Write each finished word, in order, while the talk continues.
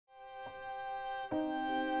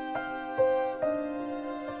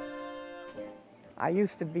I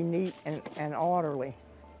used to be neat and orderly,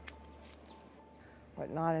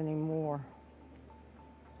 but not anymore.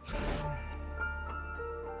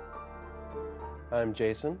 I'm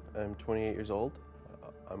Jason. I'm 28 years old.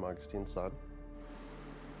 I'm Augustine's son.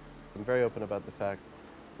 I'm very open about the fact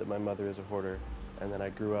that my mother is a hoarder and that I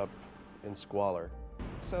grew up in squalor.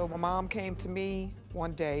 So my mom came to me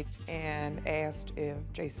one day and asked if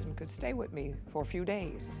Jason could stay with me for a few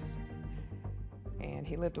days. And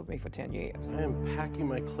he lived with me for 10 years. I am packing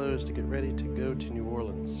my clothes to get ready to go to New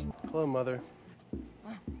Orleans. Hello, Mother.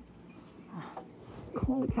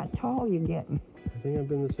 Look how tall you're getting. I think I've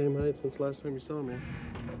been the same height since last time you saw me.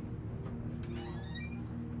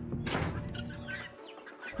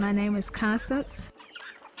 My name is Constance,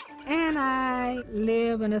 and I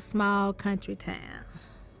live in a small country town.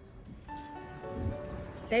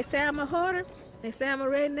 They say I'm a hoarder. They say I'm a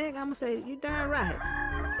redneck. I'm gonna say, you darn right.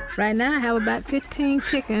 Right now I have about 15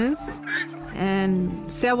 chickens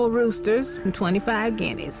and several roosters and 25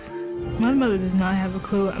 guineas. My mother does not have a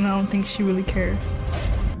clue, and I don't think she really cares.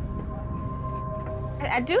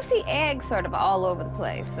 I do see eggs sort of all over the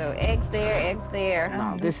place. So eggs there, eggs there.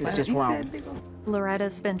 No, this is just wrong.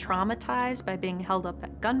 Loretta's been traumatized by being held up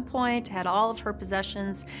at gunpoint, had all of her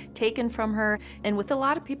possessions taken from her. And with a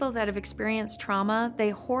lot of people that have experienced trauma, they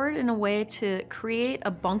hoard in a way to create a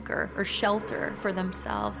bunker or shelter for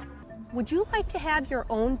themselves. Would you like to have your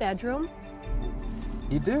own bedroom?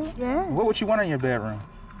 You do? Yeah. What would you want in your bedroom?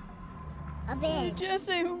 A bed. It just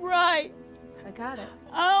ain't right. I got it.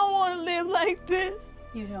 I don't want to live like this.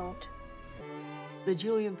 You don't. The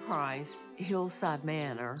Julian Price Hillside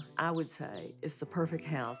Manor, I would say, is the perfect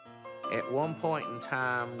house. At one point in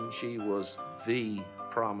time, she was the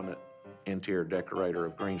prominent interior decorator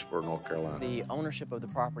of Greensboro, North Carolina. The ownership of the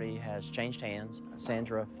property has changed hands.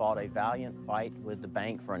 Sandra fought a valiant fight with the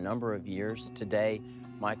bank for a number of years. Today,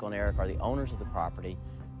 Michael and Eric are the owners of the property.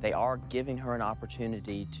 They are giving her an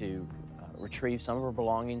opportunity to retrieve some of her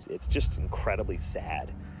belongings. It's just incredibly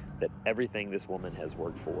sad that everything this woman has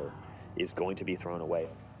worked for is going to be thrown away.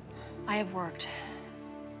 I have worked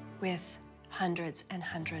with hundreds and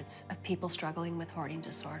hundreds of people struggling with hoarding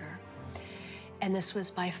disorder. And this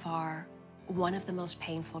was by far one of the most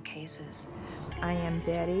painful cases. I am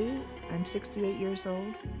Betty. I'm 68 years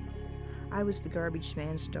old. I was the garbage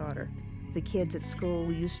man's daughter. The kids at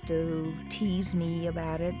school used to tease me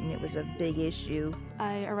about it, and it was a big issue.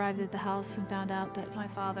 I arrived at the house and found out that my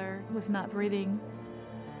father was not breathing.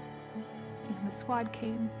 And the squad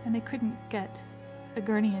came, and they couldn't get a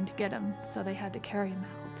gurney in to get him, so they had to carry him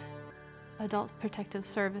out. Adult Protective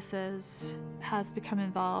Services has become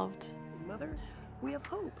involved. Mother, we have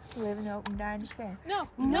hope. Live in hope and die in despair. No,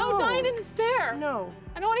 dying in despair. No.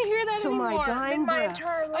 I don't want to hear that Till anymore. my dying my breath.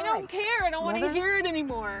 entire life. I don't care. I don't want to hear it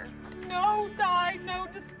anymore. No die, no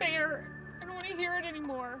despair. I don't want to hear it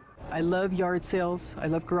anymore. I love yard sales. I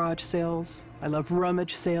love garage sales. I love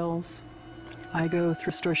rummage sales. I go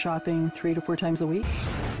thrift store shopping 3 to 4 times a week.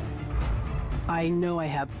 I know I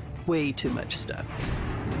have way too much stuff.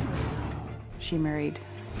 She married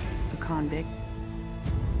a convict.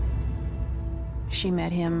 She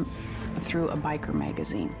met him through a biker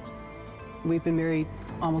magazine. We've been married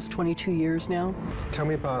almost 22 years now. Tell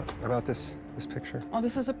me about this picture. Oh,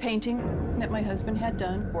 this is a painting that my husband had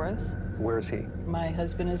done for us. Where is he? My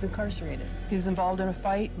husband is incarcerated. He was involved in a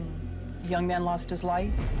fight, and a young man lost his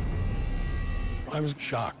life. I was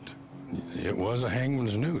shocked. It was a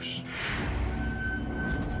hangman's noose.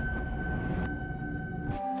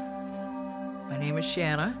 My name is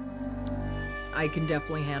Shanna. I can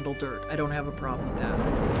definitely handle dirt. I don't have a problem with that.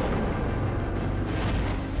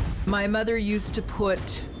 My mother used to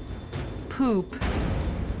put poop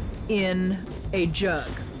in a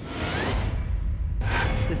jug.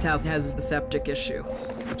 This house has a septic issue.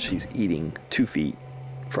 She's eating 2 feet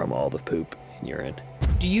from all the poop and urine.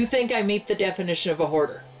 Do you think I meet the definition of a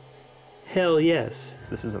hoarder? Hell yes.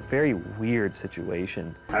 This is a very weird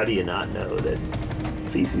situation. How do you not know that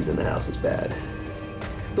feces in the house is bad?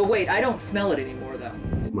 But wait, I don't smell it anymore, though.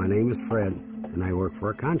 My name is Fred, and I work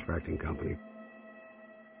for a contracting company.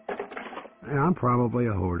 And I'm probably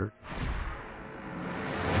a hoarder.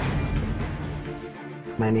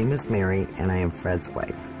 My name is Mary, and I am Fred's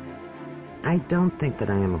wife. I don't think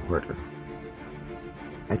that I am a hoarder.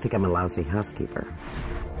 I think I'm a lousy housekeeper.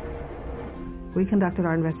 We conducted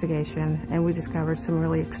our investigation, and we discovered some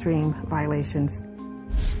really extreme violations.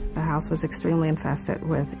 The house was extremely infested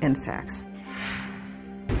with insects.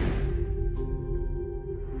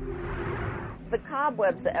 The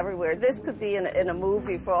cobwebs are everywhere. This could be in a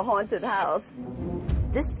movie for a haunted house.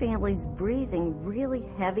 This family's breathing really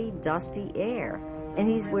heavy, dusty air, and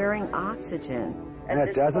he's wearing oxygen.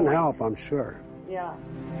 That doesn't help, I'm sure. Yeah.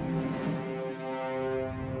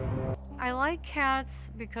 I like cats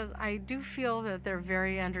because I do feel that they're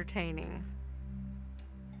very entertaining.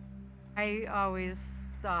 I always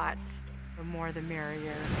thought the more the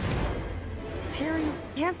merrier. Terry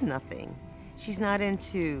has nothing. She's not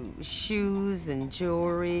into shoes and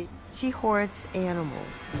jewelry. She hoards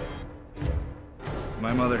animals.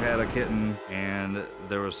 My mother had a kitten, and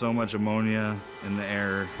there was so much ammonia in the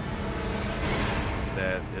air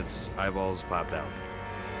that its eyeballs popped out.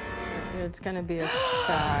 It's gonna be a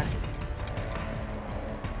shock.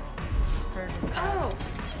 Oh!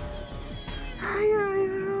 I don't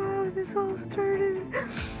even know how this all started.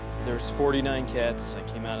 There's 49 cats that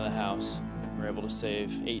came out of the house. We were able to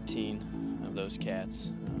save 18 of those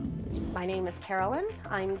cats. My name is Carolyn.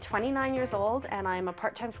 I'm 29 years old, and I'm a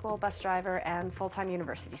part-time school bus driver and full-time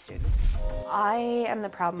university student. I am the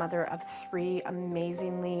proud mother of 3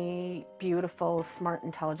 amazingly beautiful, smart,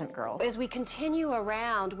 intelligent girls. As we continue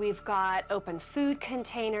around, we've got open food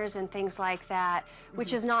containers and things like that,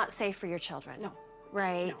 which is not safe for your children. No.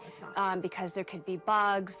 Right? No, it's not. Because there could be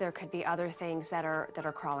bugs, there could be other things that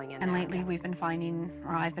are crawling in And there. lately we've been finding,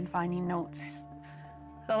 or I've been finding notes.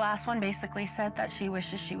 The last one basically said that she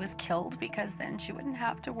wishes she was killed because then she wouldn't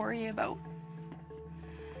have to worry about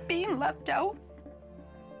being left out.